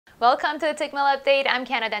Welcome to the Tickmill Update. I'm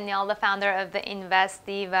Kenna Danielle, the founder of the Invest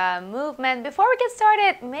Diva movement. Before we get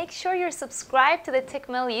started, make sure you're subscribed to the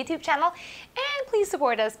Tickmill YouTube channel and please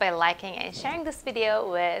support us by liking and sharing this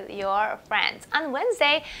video with your friends. On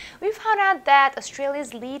Wednesday, we found out that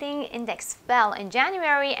Australia's leading index fell in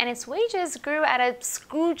January and its wages grew at a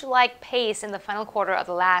Scrooge-like pace in the final quarter of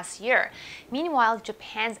the last year. Meanwhile,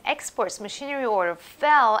 Japan's exports machinery order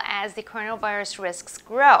fell as the coronavirus risks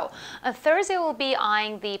grow. On Thursday, we'll be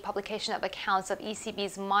eyeing the publication of accounts of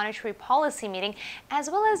ECB's monetary policy meeting, as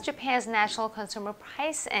well as Japan's National Consumer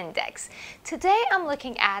Price Index. Today, I'm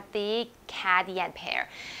looking at the CAD-yen pair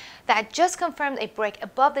that just confirmed a break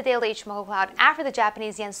above the daily Ichimoku cloud after the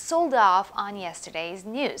Japanese yen sold off on yesterday's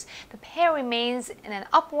news. The pair remains in an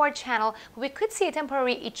upward channel, but we could see a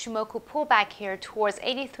temporary Ichimoku pullback here towards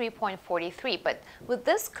 83.43. But with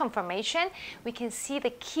this confirmation, we can see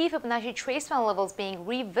the key Fibonacci traceman levels being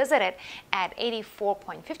revisited at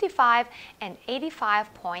 84.55 and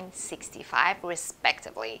 85.65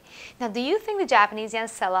 respectively. Now, do you think the Japanese yen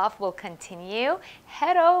sell-off will continue?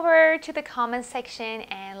 Head over to the comment section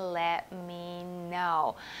and let me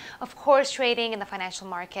know. Of course, trading in the financial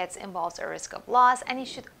markets involves a risk of loss, and you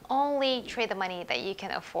should only trade the money that you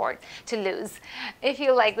can afford to lose. If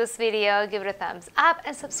you like this video, give it a thumbs up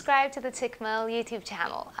and subscribe to the Tickmill YouTube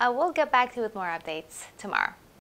channel. I will get back to you with more updates tomorrow.